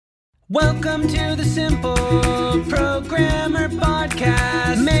Welcome to the Simple Programmer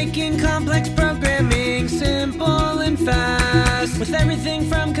Podcast, making complex programming simple and fast, with everything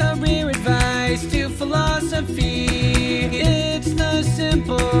from career advice to philosophy. It's the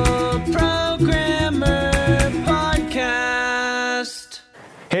Simple Programmer Podcast.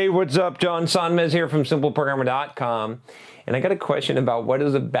 Hey, what's up? John Sonmez here from simpleprogrammer.com. And I got a question about what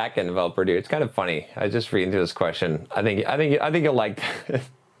does a backend developer do? It's kind of funny. I was just reading through this question. I think you'll like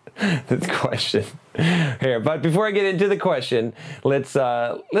this question here. But before I get into the question, let's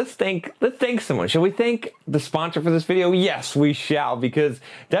thank someone. Shall we thank the sponsor for this video? Yes, we shall, because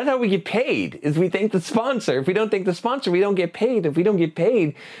that's how we get paid, is we thank the sponsor. If we don't thank the sponsor, we don't get paid. If we don't get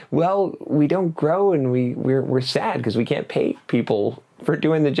paid, well, we don't grow, and we're sad because we can't pay people for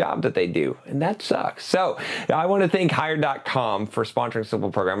doing the job that they do, and that sucks. So I want to thank Hired.com for sponsoring Simple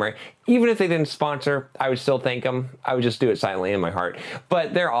Programmer. Even if they didn't sponsor, I would still thank them. I would just do it silently in my heart,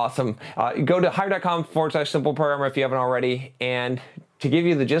 but they're awesome. Go to Hired.com/Simple Programmer if you haven't already, and to give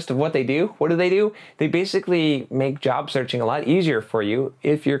you the gist of what they do, what do? They basically make job searching a lot easier for you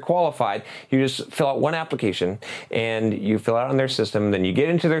if you're qualified. You just fill out one application and you fill out on their system, then you get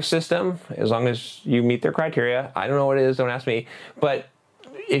into their system as long as you meet their criteria. I don't know what it is, don't ask me, but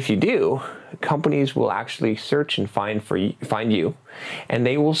if you do, companies will actually search and find you, and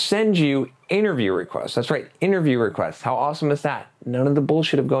they will send you interview requests. That's right, interview requests. How awesome is that? None of the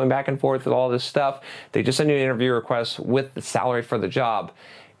bullshit of going back and forth with all this stuff. They just send you an interview request with the salary for the job,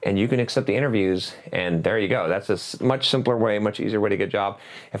 and you can accept the interviews, and there you go. That's a much simpler way, much easier way to get a job.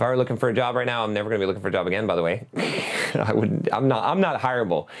 If I were looking for a job right now, I'm never gonna be looking for a job again, by the way. I'm not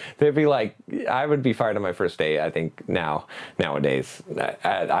hireable. They'd be like, I would be fired on my first day, I think, nowadays.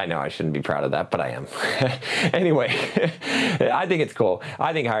 I know I shouldn't be proud of that, but I am. Anyway, I think it's cool.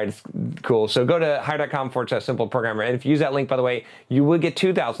 I think Hired is cool. So go to Hired.com/Simple Programmer, and if you use that link, by the way, you will get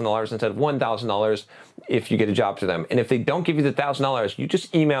 $2,000 instead of $1,000 if you get a job through them. And if they don't give you the $1,000, you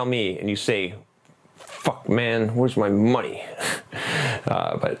just email me and you say, fuck man, where's my money?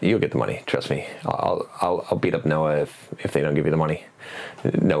 But you'll get the money, trust me. I'll beat up Noah if they don't give you the money.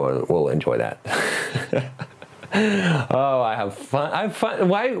 Noah will enjoy that. Oh, I have fun.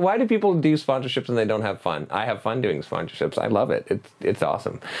 Why do people do sponsorships and they don't have fun? I have fun doing sponsorships. I love it. It's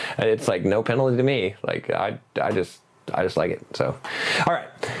awesome. It's like no penalty to me. Like I just like it. So, all right.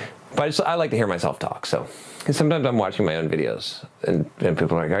 But I like to hear myself talk. So, because sometimes I'm watching my own videos, and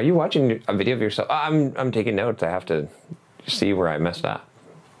people are like, "Are you watching a video of yourself?" I'm taking notes. I have to see where I messed up.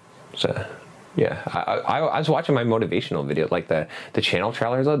 So, yeah, I was watching my motivational video, like the channel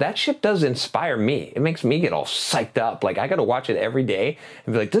trailers. Though that shit does inspire me. It makes me get all psyched up. Like I got to watch it every day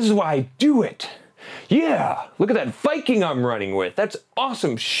and be like, "This is why I do it." Yeah, look at that Viking I'm running with. That's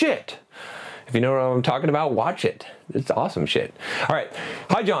awesome shit. If you know what I'm talking about, watch it. It's awesome shit. All right.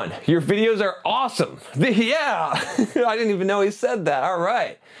 Hi, John. Your videos are awesome. Yeah. I didn't even know he said that. All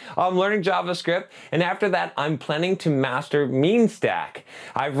right. I'm learning JavaScript, and after that, I'm planning to master MeanStack.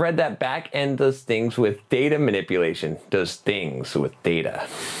 I've read that backend does things with data manipulation. Does things with data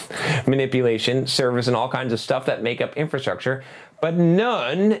manipulation, servers, and all kinds of stuff that make up infrastructure. But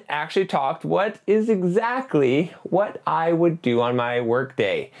none actually talked what is exactly what I would do on my work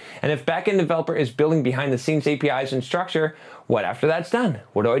day. And if backend developer is building behind the scenes APIs and structure, what after that's done?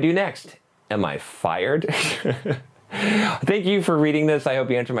 What do I do next? Am I fired? Thank you for reading this. I hope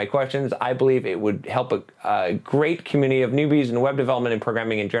you answered my questions. I believe it would help a great community of newbies in web development and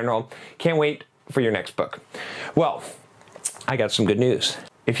programming in general. Can't wait for your next book. Well, I got some good news.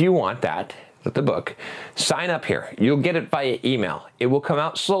 If you want that, with the book, sign up here. You'll get it via email. It will come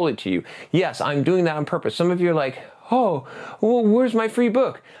out slowly to you. Yes, I'm doing that on purpose. Some of you are like, oh, well, where's my free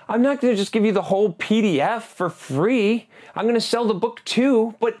book? I'm not going to just give you the whole PDF for free. I'm going to sell the book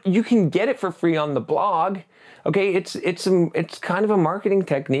too, but you can get it for free on the blog. Okay, it's kind of a marketing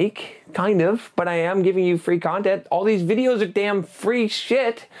technique, kind of, but I am giving you free content. All these videos are damn free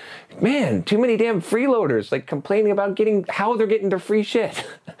shit. Man, too many damn freeloaders, like complaining about how they're getting their free shit.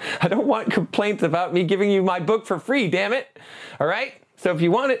 I don't want complaints about me giving you my book for free, damn it. All right? So if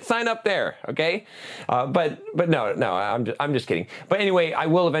you want it, sign up there, okay? But no, I'm just kidding. But anyway, I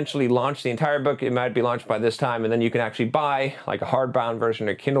will eventually launch the entire book. It might be launched by this time, and then you can actually buy like a hardbound version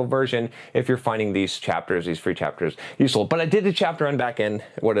or Kindle version if you're finding these free chapters useful. But I did a chapter on backend,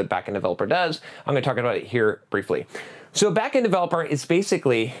 what a backend developer does. I'm gonna talk about it here briefly. So a backend developer is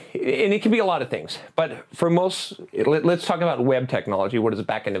basically, and it can be a lot of things, but for most, let's talk about web technology. What does a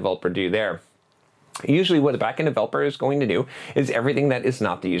backend developer do there? Usually what a backend developer is going to do is everything that is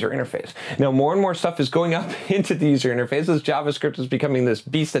not the user interface. Now, more and more stuff is going up into the user interface as JavaScript is becoming this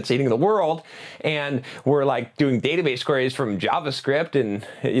beast that's eating the world, and we're like doing database queries from JavaScript and,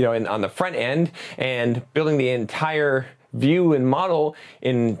 and on the front end and building the entire view and model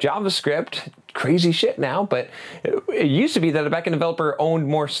in JavaScript. Crazy shit now, but it used to be that a backend developer owned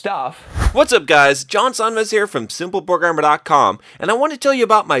more stuff. What's up, guys? John Sonmez here from SimpleProgrammer.com, and I want to tell you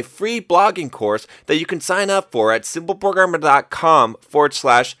about my free blogging course that you can sign up for at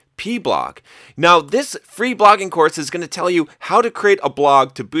SimpleProgrammer.com/pblog. Now, this free blogging course is going to tell you how to create a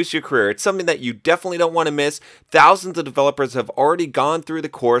blog to boost your career. It's something that you definitely don't want to miss. Thousands of developers have already gone through the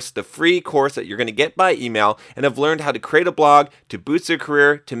course, the free course that you're going to get by email, and have learned how to create a blog to boost their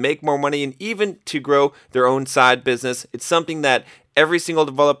career, to make more money, and even to grow their own side business. It's something that every single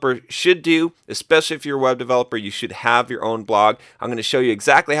developer should do, especially if you're a web developer. You should have your own blog. I'm going to show you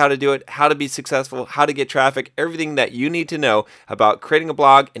exactly how to do it, how to be successful, how to get traffic, everything that you need to know about creating a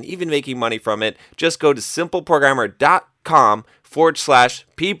blog and even making money from it. Just go to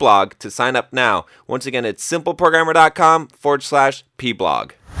simpleprogrammer.com/pblog to sign up now. Once again, it's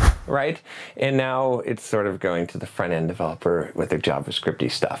simpleprogrammer.com/pblog. Right? And now it's sort of going to the front-end developer with their JavaScript-y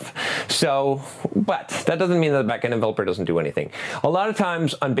stuff. So, but that doesn't mean that the back-end developer doesn't do anything. A lot of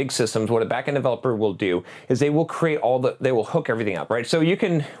times on big systems, what a back-end developer will do is they will create they will hook everything up, right? So you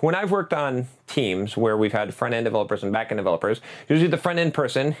can, when I've worked on teams where we've had front-end developers and back-end developers, usually the front-end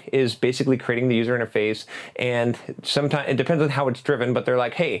person is basically creating the user interface, and sometimes it depends on how it's driven, but they're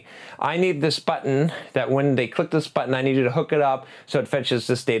like, hey, I need this button that when they click this button, I need you to hook it up so it fetches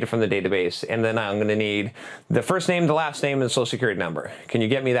this data from the database, and then I'm going to need the first name, the last name, and the social security number. Can you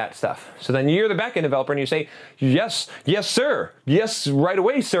get me that stuff? So then you're the backend developer and you say, yes, sir. Yes, right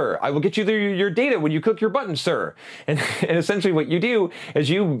away, sir. I will get you your data when you click your button, sir. And essentially what you do is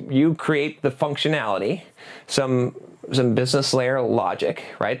you create the functionality, some business layer logic,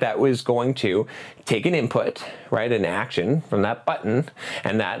 right? That was going to take an input, right? An action from that button,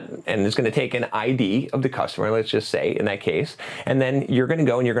 and it's going to take an ID of the customer, let's just say in that case. And then you're going to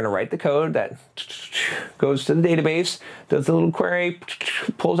go and you're going to write the code that goes to the database, does the little query,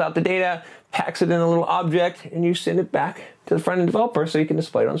 pulls out the data, packs it in a little object, and you send it back to the front-end developer so you can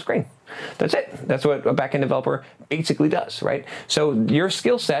display it on the screen. That's it. That's what a back-end developer basically does, right? So your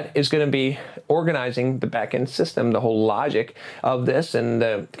skill set is going to be organizing the back-end system, the whole logic of this and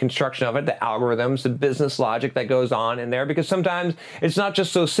the construction of it, the algorithms, the business logic that goes on in there, because sometimes it's not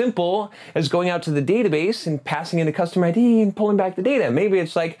just so simple as going out to the database and passing in a customer ID and pulling back the data. Maybe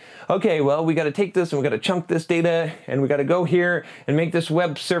it's like, okay, well, we got to take this and we got to chunk this data and we got to go here and make this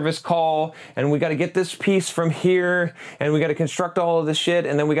web service call and we got to get this piece from here and we got to construct all of this shit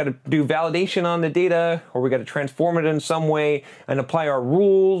and then we got to do validation on the data, or we got to transform it in some way and apply our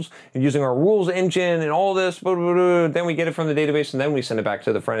rules using our rules engine and all this, blah, blah, blah. Then we get it from the database and then we send it back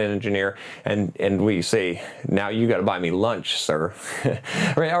to the front-end engineer and we say, now you got to buy me lunch, sir.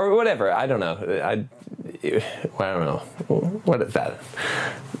 Right, or whatever. I don't know. I don't know. What is that?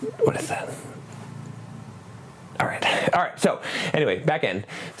 What is that? All right. So anyway, back end.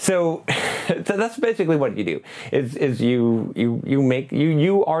 So that's basically what you do. Is you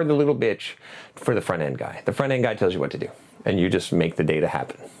are the little bitch for the front end guy. The front end guy tells you what to do, and you just make the data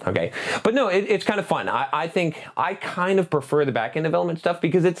happen. Okay. But no, it's kind of fun. I think I kind of prefer the back end development stuff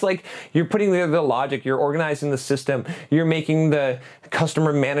because it's like you're putting the logic, you're organizing the system, you're making the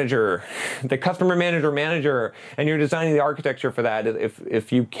customer manager, and you're designing the architecture for that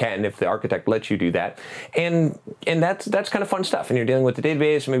if you can, if the architect lets you do that. And that's kind of fun stuff. And you're dealing with the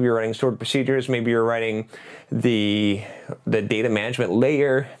database, maybe you're writing stored procedures, maybe you're writing the data management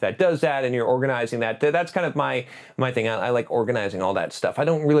layer that does that, and you're organizing that. That's kind of my thing. I like organizing all that stuff. I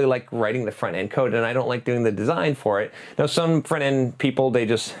don't really like writing the front end code, and I don't like doing the design for it. Now, some front end people, they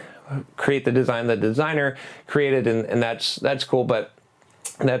just create the design, the designer created, and that's cool, but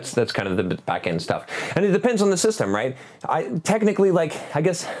that's kind of the back end stuff. And it depends on the system, right? Technically, I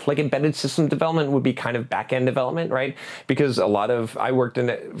guess embedded system development would be kind of back end development, right? Because I worked in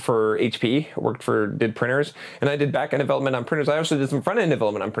it for HP, did printers, and I did back end development on printers. I also did some front end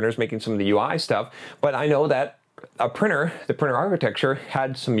development on printers, making some of the UI stuff, but I know that the printer architecture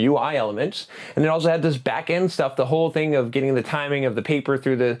had some UI elements, and it also had this back-end stuff, the whole thing of getting the timing of the paper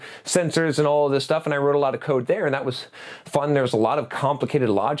through the sensors and all of this stuff, and I wrote a lot of code there, and that was fun. There was a lot of complicated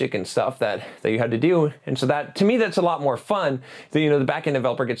logic and stuff that you had to do, and so that, to me, that's a lot more fun. The back-end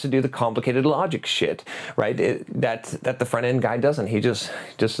developer gets to do the complicated logic shit, right? That the front-end guy doesn't. He just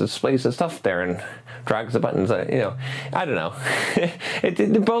displays the stuff there and drags the buttons. I don't know.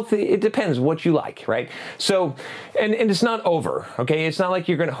 It depends what you like, right? So and it's not over, okay? It's not like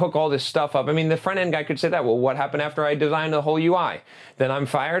you're gonna hook all this stuff up. I mean, the front end guy could say that, well, what happened after I designed the whole UI? Then I'm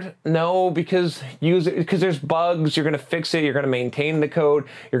fired? No, because there's bugs, you're gonna fix it, you're gonna maintain the code,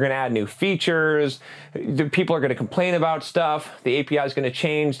 you're gonna add new features, the people are gonna complain about stuff, the API is gonna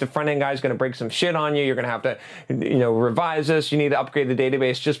change, the front end guy is gonna break some shit on you, you're gonna have to, revise this, you need to upgrade the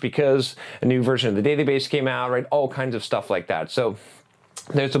database just because a new version of the database came out, right? All kinds of stuff like that. So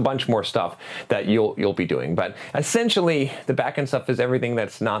there's a bunch more stuff that you'll be doing, but essentially the backend stuff is everything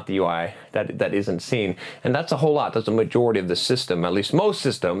that's not the UI, that isn't seen, and that's a whole lot. That's a majority of the system, at least most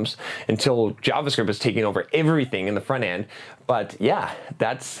systems, until JavaScript is taking over everything in the front end. But yeah,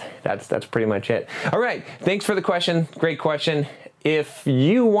 that's pretty much it. All right, thanks for the question. Great question. If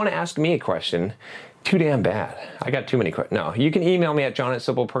you want to ask me a question, too damn bad. I got too many questions. No, you can email me at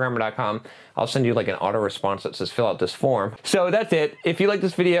john@simpleprogrammer.com. I'll send you like an auto response that says fill out this form. So that's it. If you like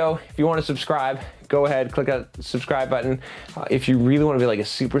this video, if you want to subscribe, go ahead, click that subscribe button. If you really want to be like a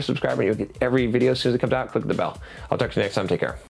super subscriber, you'll get every video as soon as it comes out, click the bell. I'll talk to you next time. Take care.